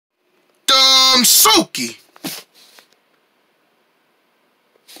Soaky.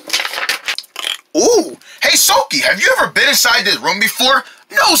 Ooh, hey Soaky, have you ever been inside this room before?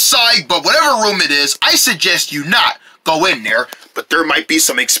 No, Sai, but whatever room it is, I suggest you not go in there. But there might be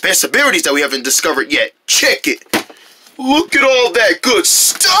some expensive abilities that we haven't discovered yet. Check it. Look at all that good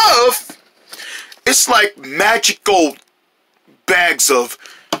stuff. It's like magical bags of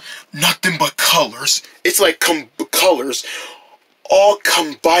nothing but colors. It's like colors all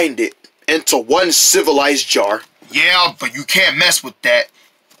combined it into one civilized jar. Yeah, but you can't mess with that.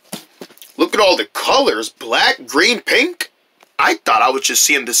 Look at all the colors. Black, green, pink. I thought I was just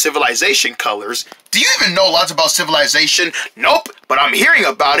seeing the civilization colors. Do you even know lots about civilization? Nope, but I'm hearing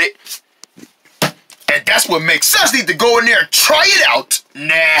about it. And that's what makes sense. Need to go in there and try it out.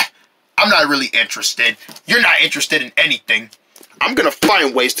 Nah, I'm not really interested. You're not interested in anything. I'm gonna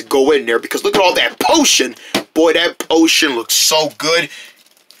find ways to go in there because look at all that potion. Boy, that potion looks so good.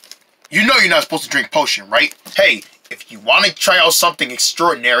 You know you're not supposed to drink potion, right? Hey, if you want to try out something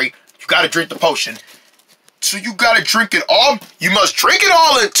extraordinary, you gotta drink the potion. So you gotta drink it all? You must drink it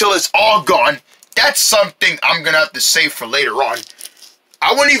all until it's all gone. That's something I'm gonna have to save for later on.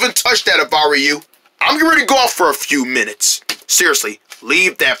 I wouldn't even touch that if I were you. I'm getting ready to go out for a few minutes. Seriously,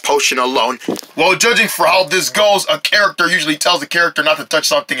 leave that potion alone. Well, judging for how this goes, a character usually tells the character not to touch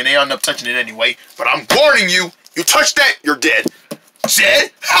something and they end up touching it anyway. But I'm warning you, you touch that, you're dead.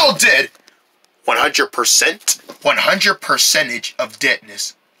 Dead? How dead? 100%? 100% of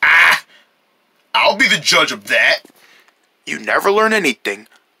deadness. Ah! I'll be the judge of that. You never learn anything,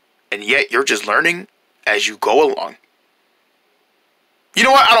 and yet you're just learning as you go along. You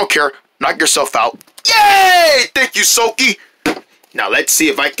know what? I don't care. Knock yourself out. Yay! Thank you, Soaky. Now let's see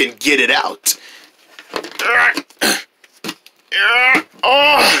if I can get it out.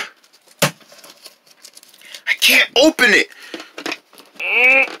 Oh! I can't open it.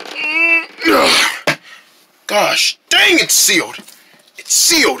 Gosh, dang, it's sealed. It's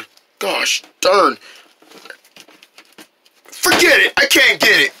sealed. Gosh darn. Forget it. I can't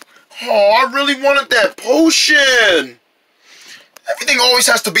get it. Oh, I really wanted that potion. Everything always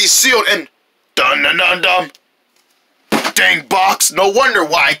has to be sealed and dun dun dun dun. Dang box. No wonder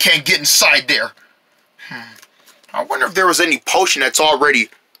why I can't get inside there. I wonder if there was any potion that's already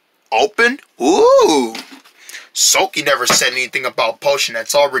open. Ooh. Soaky never said anything about potion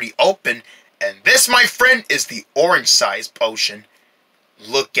that's already open. And this, my friend, is the orange size potion.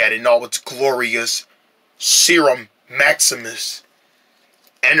 Look at it in all its glorious Serum Maximus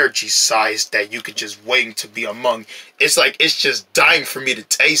energy size that you could just wait to be among. It's like it's just dying for me to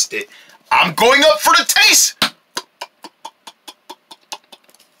taste it. I'm going up for the taste!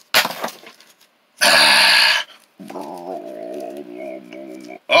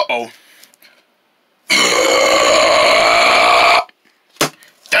 Uh-oh.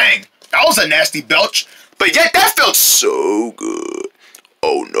 Dang, that was a nasty belch. But yet that felt so good.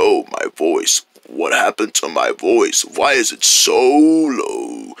 Oh no, my voice. What happened to my voice? Why is it so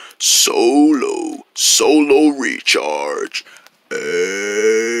low? So low. So low recharge.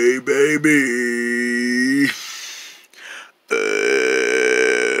 Hey, baby. Hey.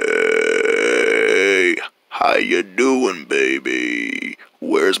 How you doing, baby?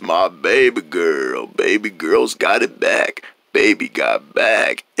 Where's my baby girl? Baby girl's got it back. Baby got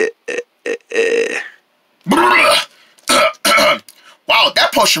back. Wow,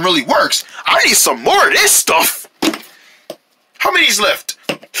 that potion really works. I need some more of this stuff. How many's left?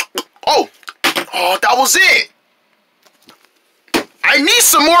 Oh, that was it. I need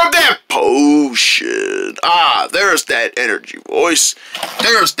some more of that potion. Ah, there's that energy voice.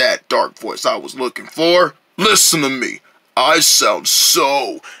 There's that dark voice I was looking for. Listen to me. I sound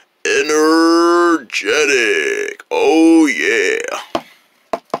so energetic. Oh, yeah.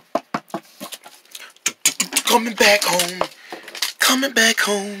 Coming back home. Coming back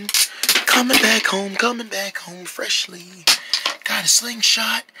home. Coming back home. Coming back home freshly. Got a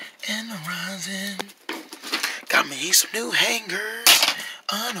slingshot and a rosin. Got me some new hangers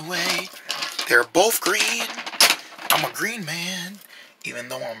on the way. They're both green. I'm a green man. Even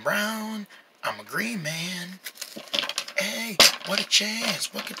though I'm brown, I'm a green man. Hey, what a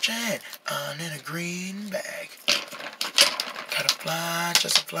chance, what a chance. I'm in a green bag. Gotta fly,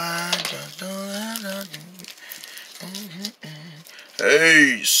 just a fly, just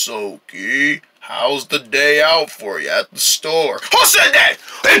Hey, Soaky. How's the day out for you at the store? Who said that?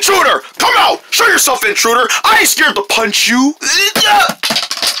 Intruder! Come out! Show yourself, intruder! I ain't scared to punch you!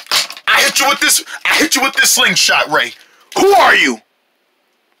 I hit you with this slingshot, Ray. Who are you?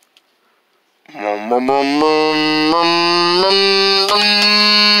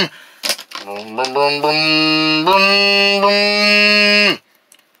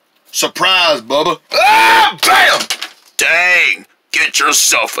 Surprise, Bubba. Ah, bam! Dang, get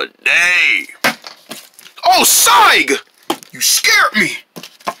yourself a day. Oh, Saig! You scared me.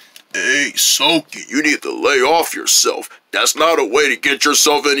 Hey, Soaky, you need to lay off yourself. That's not a way to get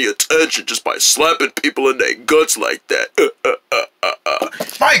yourself any attention just by slapping people in their guts like that.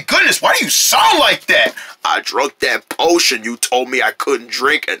 My goodness, why do you sound like that? I drunk that potion you told me I couldn't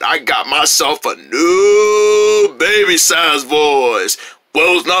drink, and I got myself a new baby-sized voice.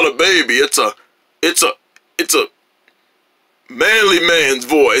 Well, it's not a baby, it's a manly man's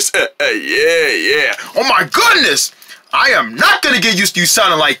voice. Yeah. Oh my goodness! I am not gonna get used to you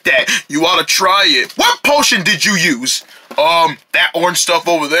sounding like that. You ought to try it. What potion did you use? That orange stuff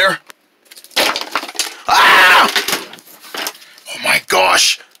over there? Ah! Oh my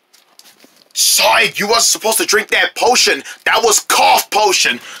gosh! Saig, you wasn't supposed to drink that potion. That was cough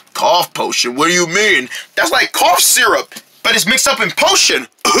potion. Cough potion? What do you mean? That's like cough syrup, but it's mixed up in potion.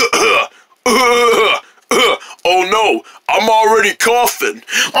 Oh no, I'm already coughing.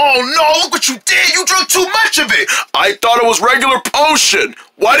 Oh no, look what you did. You drank too much of it. I thought it was regular potion.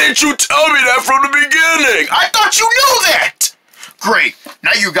 Why didn't you tell me that from the beginning? I thought you knew that. Great.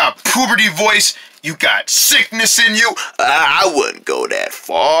 Now you got puberty voice. You got sickness in you. I wouldn't go that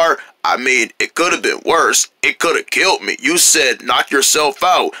far. I mean, it could have been worse. It could have killed me. You said knock yourself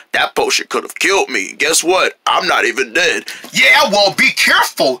out. That potion could have killed me. Guess what? I'm not even dead. Yeah, well, be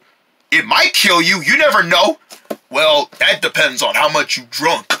careful. It might kill you. You never know. Well, that depends on how much you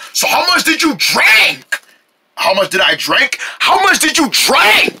drunk. So how much did you drink? How much did I drink? How much did you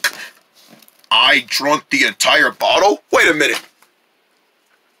drink? I drunk the entire bottle? Wait a minute.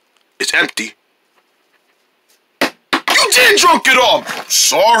 It's empty. You did drunk it all.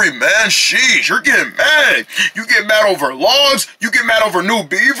 Sorry, man. Sheesh, you're getting mad. You get mad over logs. You get mad over new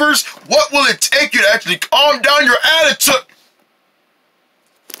beavers. What will it take you to actually calm down your attitude?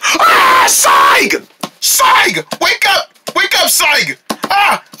 Ah, Saig! Saig! Wake up! Wake up, Saig!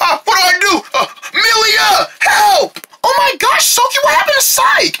 What do I do? Milia! Help! Oh my gosh, Soaky, what happened to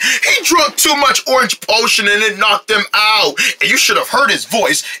Saig? He drank too much orange potion and it knocked him out. And you should have heard his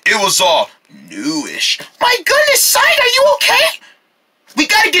voice. It was all newish. My goodness, Saig, are you okay? We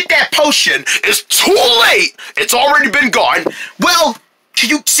gotta get that potion. It's too late. It's already been gone. Well, can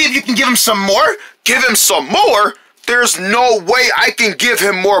you see if you can give him some more? Give him some more? There's no way I can give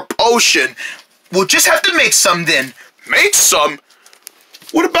him more potion. We'll just have to make some then. Make some?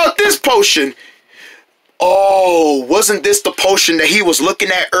 What about this potion? Oh, wasn't this the potion that he was looking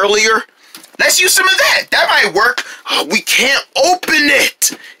at earlier? Let's use some of that. That might work. We can't open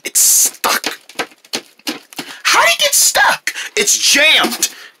it. It's stuck. How did it get stuck? It's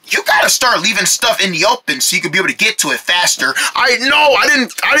jammed. You gotta start leaving stuff in the open so you can be able to get to it faster. I know. I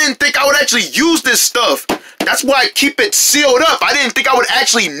didn't think I would actually use this stuff. That's why I keep it sealed up. I didn't think I would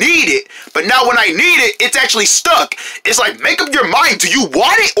actually need it. But now when I need it, it's actually stuck. It's like, make up your mind. Do you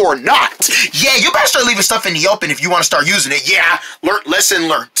want it or not? Yeah, you better start leaving stuff in the open if you want to start using it. Yeah, lesson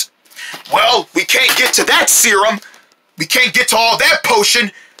learned. Well, we can't get to that serum. We can't get to all that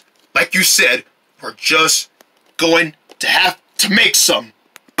potion. Like you said, we're just going to have to make some.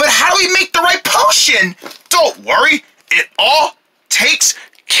 But how do we make the right potion? Don't worry. It all takes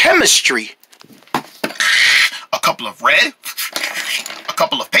chemistry. A couple of red, a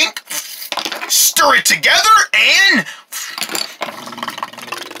couple of pink, stir it together, and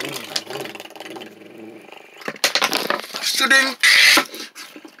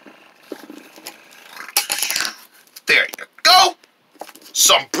there you go.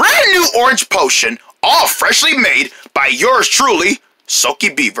 Some brand new orange potion, all freshly made by yours truly,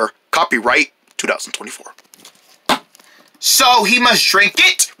 Soaky Beaver. Copyright 2024. So he must drink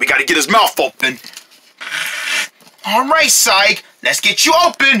it. We gotta get his mouth open. All right, Saig, let's get you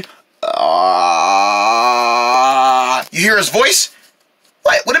open. You hear his voice?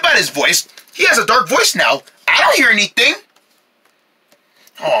 What about his voice? He has a dark voice now. I don't hear anything.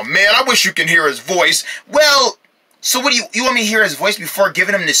 Oh man, I wish you can hear his voice. Well, so what do you want me to hear his voice before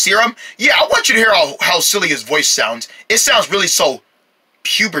giving him the serum? Yeah, I want you to hear how silly his voice sounds. It sounds really so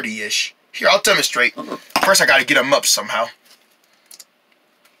puberty-ish. Here, I'll demonstrate. First, I gotta get him up somehow.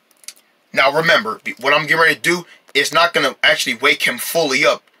 Now remember, what I'm getting ready to do is not gonna actually wake him fully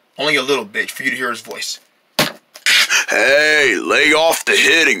up. Only a little bit for you to hear his voice. Hey, lay off the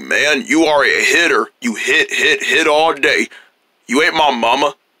hitting, man. You are a hitter. You hit all day. You ain't my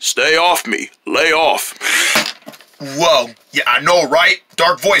mama. Stay off me. Lay off. Whoa. Yeah, I know, right?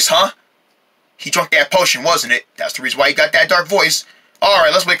 Dark voice, huh? He drank that potion, wasn't it? That's the reason why he got that dark voice.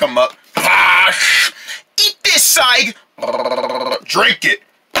 Alright, let's wake him up. Eat this, Saig. Drink it.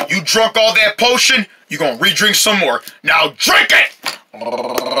 You drunk all that potion, you gonna re-drink some more. Now drink it!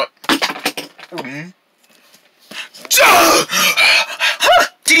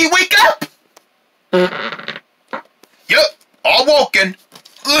 Yep, all woken.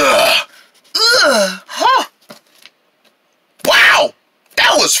 Ugh. Ugh. Huh. Wow,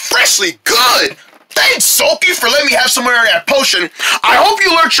 that was freshly good. Thanks, Sulky, for letting me have some more of that potion. I hope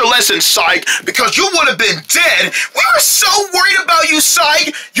you learned your lesson, Psych, because you would have been dead. We were so worried about you,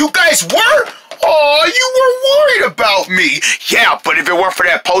 Psych. You guys were? Oh, you were worried about me. Yeah, but if it weren't for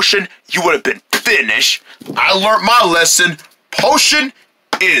that potion, you would have been finished. I learned my lesson. Potion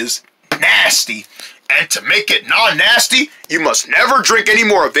is nasty. And to make it non-nasty, you must never drink any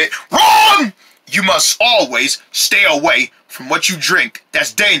more of it. Wrong! You must always stay away from what you drink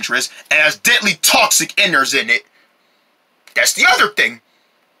that's dangerous and has deadly toxic inners in it. That's the other thing.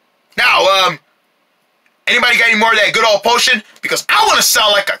 Now, anybody got any more of that good old potion? Because I want to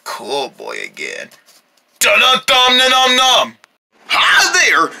sound like a cool boy again. Dun-dun-dum-dum-dum-dum. Hi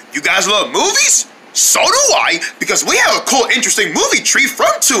there! You guys love movies? So do I, because we have a cool, interesting movie tree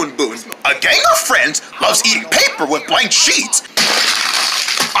from Toon Boon. A gang of friends loves eating paper with blank sheets.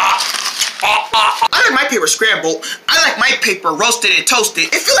 I like my paper scrambled. I like my paper roasted and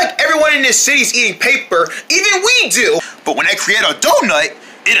toasted. I feel like everyone in this city is eating paper. Even we do. But when they create a donut,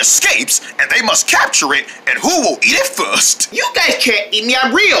 it escapes, and they must capture it, and who will eat it first? You guys can't eat me,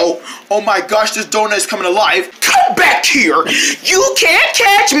 I'm real. Oh my gosh, this donut is coming alive. Come back here. You can't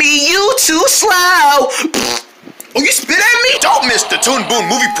catch me, you too slow. Oh, you spit at me? Don't miss the Toon Boon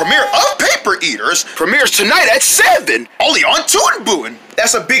movie premiere of Paper Eaters. Premieres tonight at 7. Only on Toon Boon.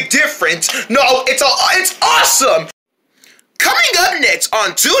 That's a big difference. No, it's awesome. Coming up next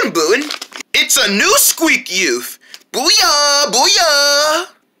on Toon Boon, it's a new Squeak Youth. Booyah! Booyah!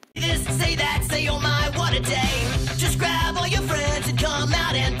 This, say that, say oh my, what a day. Just grab all your friends and come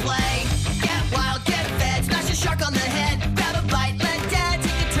out and play. Get wild, get fed, smash a shark on the head. Grab a bite, let dad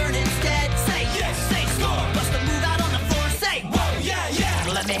take a turn instead. Say yes, say score, bust a move out on the floor. Say whoa, yeah,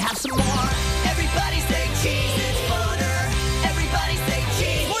 yeah. Let me have some more. Everybody say cheese, it's funner. Everybody say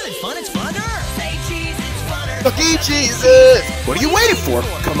cheese. More than fun, it's funner. Say cheese, it's funner. Chuck E. Cheese's! What are you waiting for?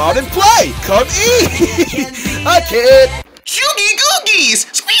 Come out and play! Come eat! I can't! Choogy Googies!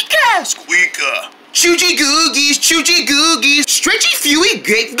 Squeaker! Squeaker! Choogy Googies, stretchy fewy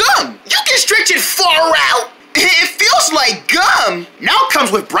grape gum. You can stretch it far out. It feels like gum. Now it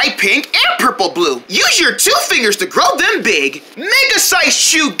comes with bright pink and purple blue. Use your 2 fingers to grow them big. Mega size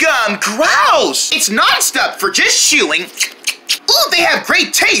chew gum, grouse. It's non-stop for just chewing. Ooh, they have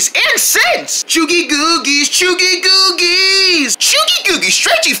great taste and sense. Choogy Googies, Choogy Googies. Choogy Googies,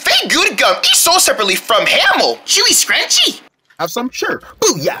 stretchy fake good gum. Eat sold separately from Hamel. Chewy scrunchy. Have some? Sure.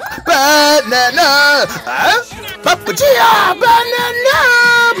 Booyah! Banana! Papaya! Banana!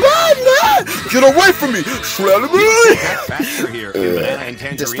 Get away from me!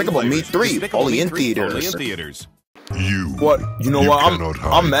 Despicable Me 3, only in theaters. What? You know what?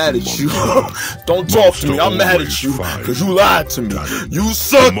 I'm mad at you. Don't talk to me. I'm mad at you because you lied to me. You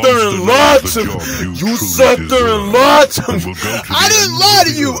sat there and lied to me. You sat there and lied to me. I didn't lie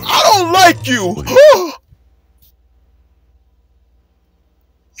to you. I don't like you.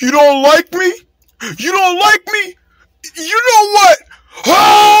 You don't like me? You don't like me? You know what?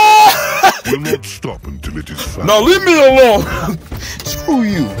 We'll not stop until it is found. Now leave me alone. Screw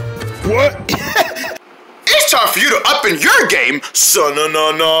you. What? It's time for you to up in your game,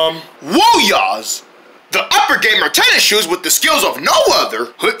 son-a-na-nam. Woyahs! The upper game are tennis shoes with the skills of no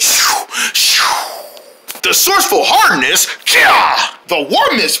other. The sourceful hardness, the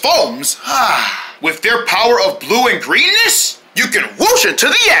warmest foams. With their power of blue and greenness, you can whoosh into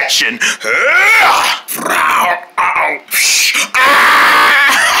the action.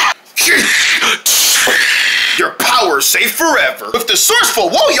 Your power's safe forever with the Sourceful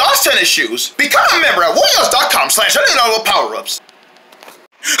Woyahs tennis shoes. Become a member at woyahs.com/undownloadable power-ups.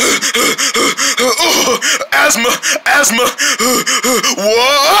 Asthma.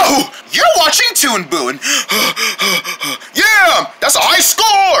 Whoa! You're watching Toon Boon. Yeah, that's a high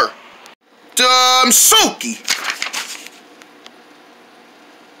score. Soaky.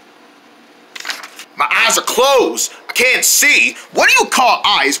 My eyes are closed. I can't see. What do you call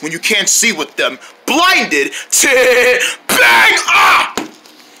eyes when you can't see with them? Blinded. Bang!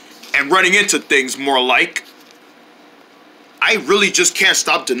 And running into things more like. I really just can't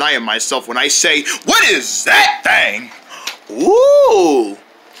stop denying myself when I say, what is that thing? Ooh.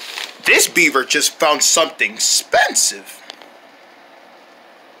 This beaver just found something expensive.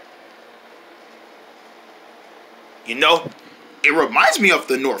 You know, it reminds me of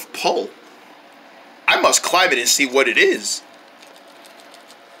the North Pole. I must climb it and see what it is.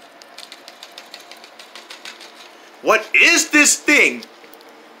 What is this thing?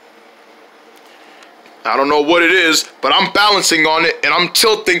 I don't know what it is, but I'm balancing on it and I'm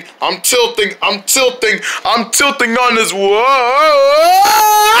tilting on this. Whoa!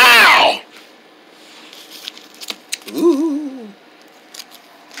 Ooh.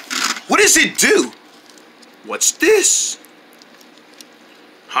 What does it do? What's this?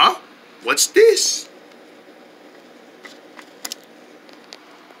 Huh? What's this?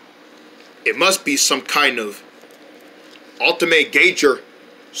 It must be some kind of ultimate gauger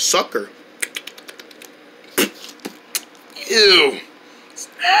sucker. Ew. It's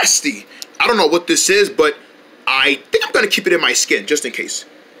nasty. I don't know what this is, but I think I'm going to keep it in my skin just in case.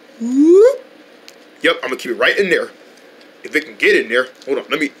 Whoop. Yep, I'm going to keep it right in there. If it can get in there. Hold on,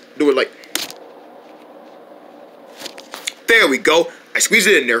 let me do it like... There we go. I squeeze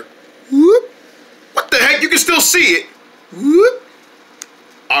it in there. Whoop. What the heck? You can still see it. Whoop.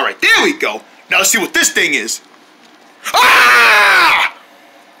 All right, there we go. Now let's see what this thing is. Ah!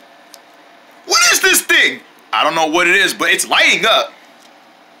 What is this thing? I don't know what it is, but it's lighting up.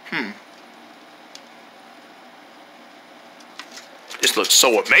 This looks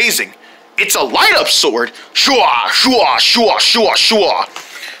so amazing. It's a light-up sword. Shua, shua, shua, shua, shua.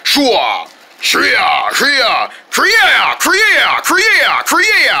 Shua, shria, shria, kriya, kriya, kriya,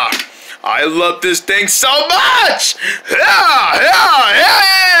 kriya. I love this thing so much. Yeah.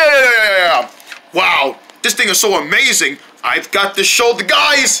 Wow, this thing is so amazing. I've got to show the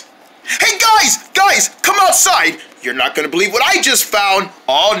guys. Hey guys, come outside. You're not gonna believe what I just found.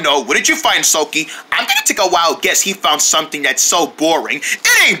 Oh no, what did you find, Soki? I'm gonna take a wild guess he found something that's so boring. It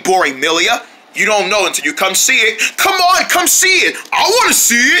ain't boring, Milia. You don't know until you come see it. Come on, come see it. I wanna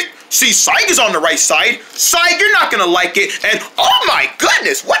see it. See, Saig is on the right side. Saig, you're not gonna like it. And oh my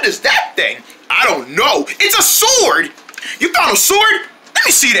goodness, what is that thing? I don't know. It's a sword. You found a sword? Let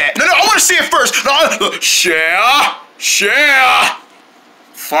me see that. No, I wanna see it first. Share.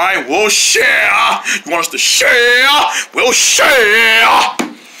 Fine, we'll share. You want us to share? We'll share.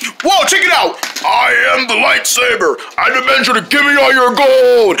 Whoa, check it out. I am the lightsaber. I demand you to give me all your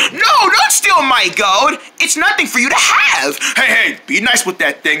gold. No, don't steal my gold. It's nothing for you to have. Hey, be nice with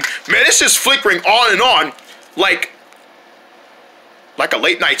that thing. Man, it's just flickering on and on like a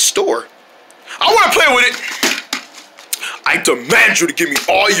late night store. I want to play with it. I demand you to give me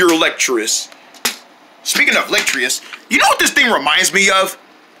all your Electris. Speaking of Electris, you know what this thing reminds me of?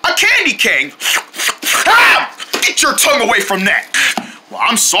 A candy cane. Ah! Get your tongue away from that. Well,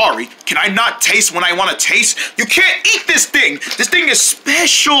 I'm sorry. Can I not taste when I want to taste? You can't eat this thing. This thing is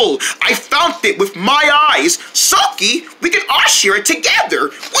special. I found it with my eyes. Soki, we can all share it together.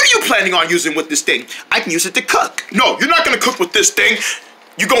 What are you planning on using with this thing? I can use it to cook. No, you're not going to cook with this thing.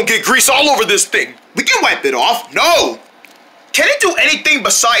 You're going to get grease all over this thing. We can wipe it off. No. Can it do anything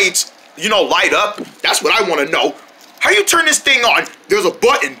besides, light up? That's what I want to know. How do you turn this thing on? There's a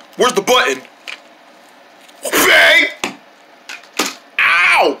button. Where's the button? Bang!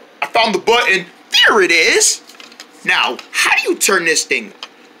 Ow! I found the button. There it is. Now, how do you turn this thing?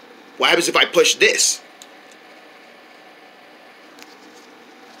 What happens if I push this?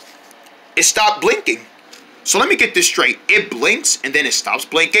 It stopped blinking. So let me get this straight. It blinks and then it stops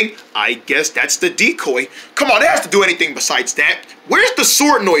blinking. I guess that's the decoy. Come on, it has to do anything besides that. Where's the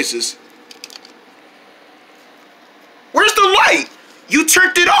sword noises? Where's the light? You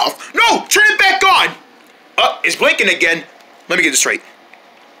turned it off. No, turn it back on. It's blinking again. Let me get this straight.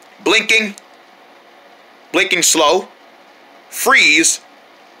 Blinking. Blinking slow. Freeze.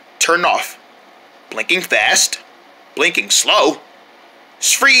 Turn off. Blinking fast. Blinking slow.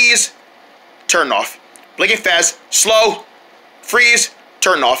 Freeze. Turn off. Blinking fast. Slow. Freeze.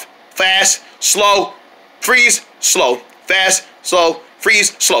 Turn off. Fast. Slow. Freeze. Slow. Fast. Slow.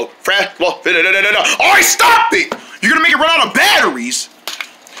 Freeze. Slow. Fast. Slow. Alright, stop it! You're gonna make it run out of batteries.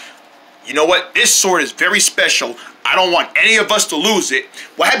 You know what? This sword is very special. I don't want any of us to lose it.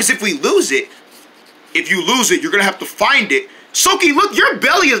 What happens if we lose it? If you lose it, you're gonna have to find it. Soki, look, your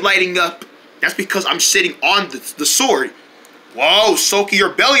belly is lighting up. That's because I'm sitting on the sword. Whoa, Soki, your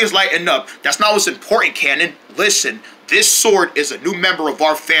belly is lighting up. That's not what's important, Canon. Listen, this sword is a new member of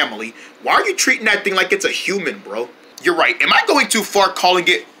our family. Why are you treating that thing like it's a human, bro? You're right. Am I going too far calling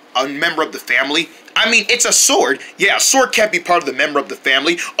it a member of the family? I mean, it's a sword. Yeah, a sword can't be part of the member of the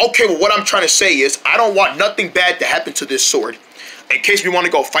family. Okay, well, what I'm trying to say is I don't want nothing bad to happen to this sword. In case we want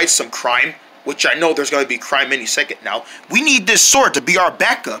to go fight some crime, which I know there's going to be crime any second now, we need this sword to be our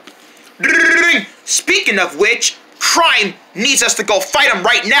backup. Speaking of which, crime needs us to go fight them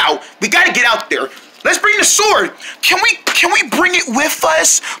right now. We got to get out there. Let's bring the sword. Can we bring it with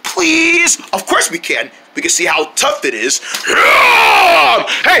us, please? Of course we can. We can see how tough it is. Hey,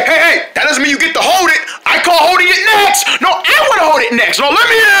 that doesn't mean you get to hold it. I call holding it next. No, I want to hold it next. No, let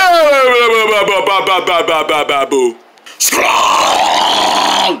me.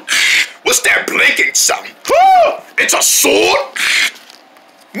 What's that blinking sound? It's a sword.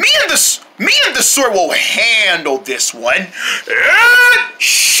 Me and the sword will handle this one.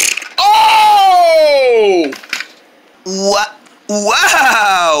 Oh! What?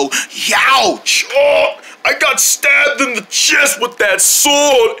 Wow! Ouch! Oh, I got stabbed in the chest with that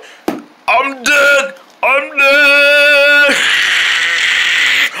sword. I'm dead. I'm dead.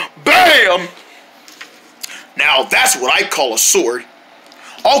 Bam! Now that's what I call a sword.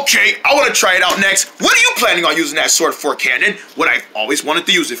 Okay, I want to try it out next. What are you planning on using that sword for, Cannon? What I've always wanted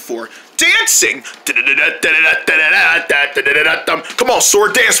to use it for. Dancing. Come on,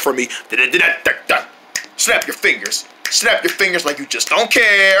 sword, dance for me. Snap your fingers. Snap your fingers like you just don't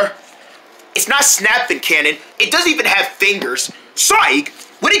care. It's not snapping, Cannon. It doesn't even have fingers. Psych,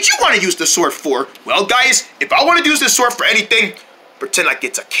 what did you want to use the sword for? Well, guys, if I wanted to use this sword for anything, pretend like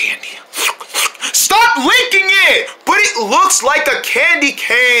it's a candy. Stop licking it! But it looks like a candy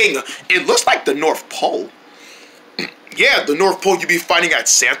cane. It looks like the North Pole. Yeah, the North Pole you'd be finding at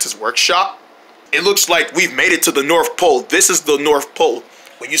Santa's workshop. It looks like we've made it to the North Pole. This is the North Pole.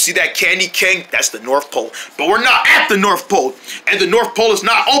 When you see that candy cane, that's the North Pole. But we're not at the North Pole. And the North Pole is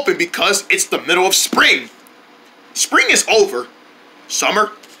not open because it's the middle of spring. Spring is over.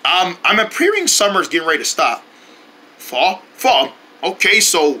 Summer? I'm appearing summer's getting ready to stop. Fall? Fall. Okay,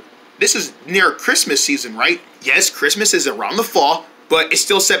 so this is near Christmas season, right? Yes, Christmas is around the fall, but it's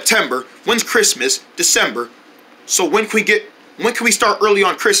still September. When's Christmas? December. So when can we start early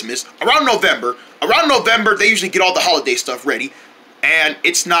on Christmas? Around November. Around November, they usually get all the holiday stuff ready. And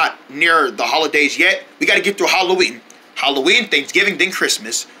it's not near the holidays yet. We got to get through Halloween. Halloween, Thanksgiving, then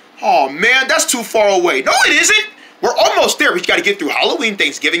Christmas. Oh, man, that's too far away. No, it isn't. We're almost there. We got to get through Halloween,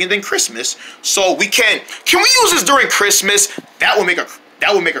 Thanksgiving, and then Christmas. So we can we use this during Christmas? That will make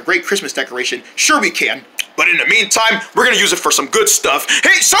a great Christmas decoration. Sure we can. But in the meantime, we're going to use it for some good stuff.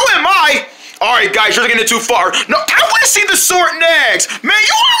 Hey, so am I. All right, guys, you're getting it too far. No, I want to see the sword next. Man,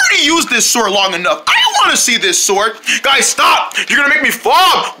 you already used this sword long enough. I don't want to see this sword. Guys, stop. You're going to make me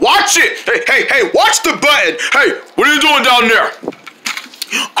fall. Watch it. Hey, watch the button. Hey, what are you doing down there?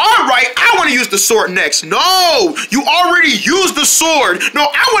 All right, I want to use the sword next. No, you already used the sword. No,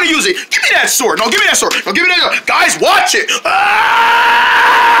 I want to use it. Give me that sword. No, give me that sword. No, give me that sword. Guys, watch it.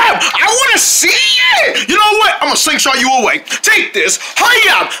 I want to see it. You know what? I'm going to slingshot you away. Take this.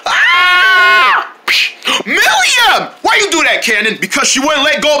 Hiya. Milliam. Why you do that, Cannon? Because she wouldn't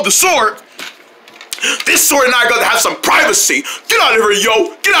let go of the sword. This sword and I got to have some privacy. Get out of here,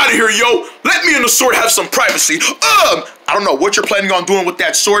 yo. Get out of here, yo. Let me and the sword have some privacy. I don't know what you're planning on doing with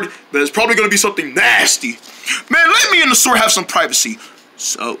that sword, but it's probably going to be something nasty. Man, let me and the sword have some privacy.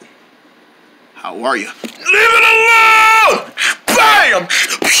 So, how are you? Leave it alone! Bam!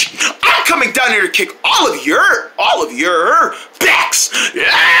 I'm coming down here to kick all of your backs.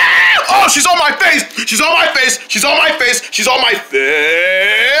 Yeah! Oh, she's on my face. She's on my face. She's on my face. She's on my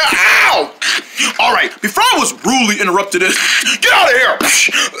face. Ow! All right, before I was rudely interrupted, get out of here!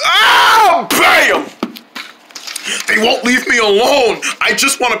 Ow! Bam! They won't leave me alone. I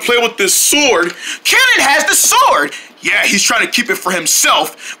just want to play with this sword. Cannon has the sword. Yeah, he's trying to keep it for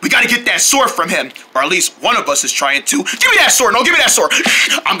himself. We got to get that sword from him. Or at least one of us is trying to. Give me that sword. No, give me that sword.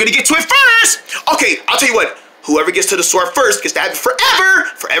 I'm going to get to it first. Okay, I'll tell you what. Whoever gets to the sword first gets to have it forever.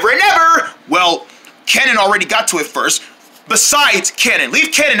 Forever and ever. Well, Cannon already got to it first. Besides Cannon.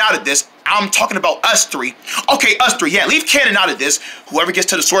 Leave Cannon out of this. I'm talking about us three. Okay, us three. Yeah, leave Cannon out of this. Whoever gets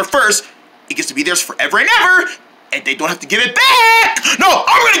to the sword first, it gets to be theirs forever and ever. And they don't have to give it back. No,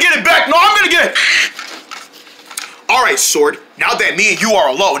 I'm going to get it back. No, I'm going to get it. All right, sword. Now that me and you are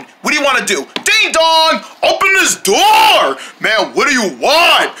alone, what do you want to do? Ding dong! Open this door! Man, what do you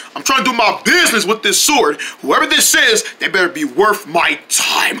want? I'm trying to do my business with this sword. Whoever this is, they better be worth my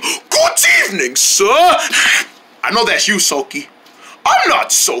time. Good evening, sir. I know that's you, Soki. I'm not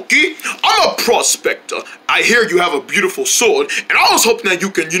Soki. I'm a prospector. I hear you have a beautiful sword, and I was hoping that you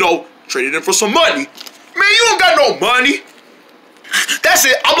can, trade it in for some money. Man, you don't got no money. That's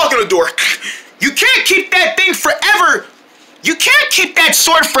it. I'm locking the door. You can't keep that thing forever. You can't keep that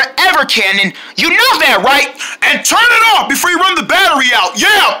sword forever, Cannon. You know that, right? And turn it off before you run the battery out.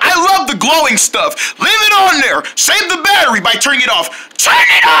 Yeah, I love the glowing stuff. Leave it on there. Save the battery by turning it off. Turn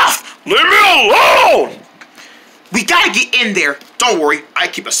it off. Leave me alone. We gotta get in there. Don't worry, I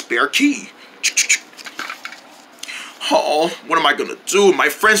keep a spare key. Oh, what am I gonna do? My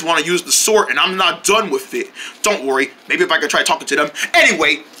friends want to use the sword and I'm not done with it. Don't worry, maybe if I could try talking to them.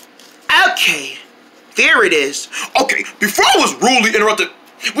 Anyway, okay. There it is. Okay, before I was rudely interrupted,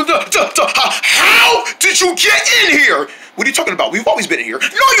 how did you get in here? What are you talking about? We've always been in here.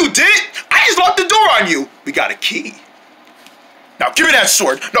 No, you didn't. I just locked the door on you. We got a key. Now, give me that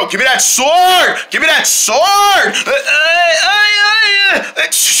sword. No, give me that sword. Give me that sword.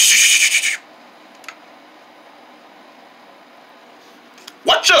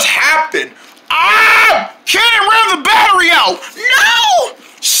 What just happened? Ah! Cannon ran the battery out. No!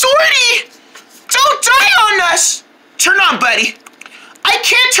 Swordy! Don't die on us! Turn on, buddy. I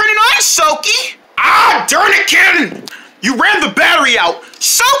can't turn it on, Soaky. Ah, darn it, Cannon! You ran the battery out.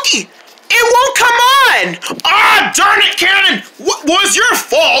 Soaky! It won't come on! Ah, darn it, Cannon! What was your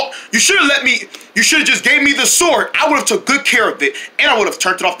fault? You should have let me... You should have just gave me the sword. I would have took good care of it, and I would have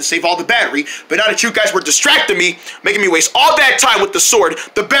turned it off to save all the battery. But now that you guys were distracting me, making me waste all that time with the sword,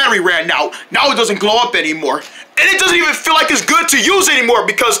 the battery ran out. Now it doesn't glow up anymore. And it doesn't even feel like it's good to use anymore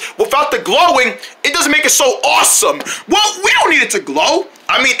because without the glowing, it doesn't make it so awesome. Well, we don't need it to glow.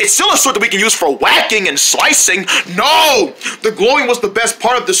 I mean, it's still a sword that we can use for whacking and slicing. No! The glowing was the best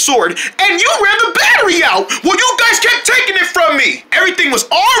part of the sword, and you ran the battery out! Well, you guys kept taking it from me! Everything was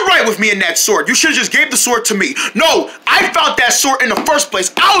alright with me and that sword. You should have just gave the sword to me. No, I found that sword in the first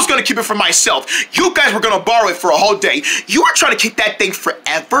place. I was gonna keep it for myself. You guys were gonna borrow it for a whole day. You were trying to keep that thing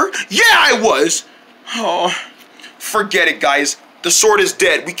forever? Yeah, I was. Oh, forget it, guys. The sword is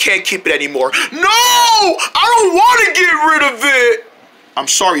dead. We can't keep it anymore. No! I don't want to get rid of it! I'm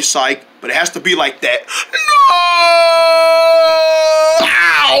sorry, Psych, but it has to be like that. No!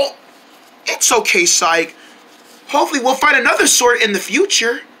 Ow! It's okay, Psych. Hopefully we'll find another sword in the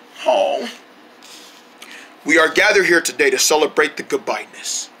future. Oh. We are gathered here today to celebrate the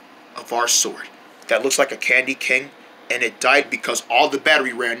goodbye-ness of our sword. That looks like a candy king, and it died because all the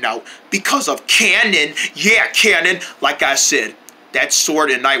battery ran out because of Cannon. Yeah, Cannon. Like I said, that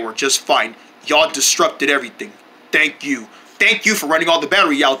sword and I were just fine. Y'all disrupted everything. Thank you. Thank you for running all the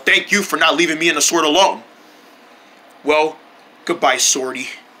battery out. Thank you for not leaving me and the sword alone. Well, goodbye, Swordy.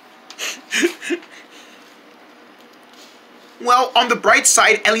 Well, on the bright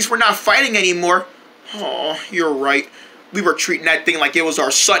side, at least we're not fighting anymore. Oh, you're right. We were treating that thing like it was our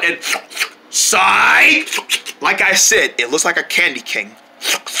son and... Side! Like I said, it looks like a candy king.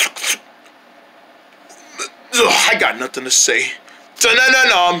 Ugh, I got nothing to say.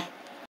 Ta-na-na-num.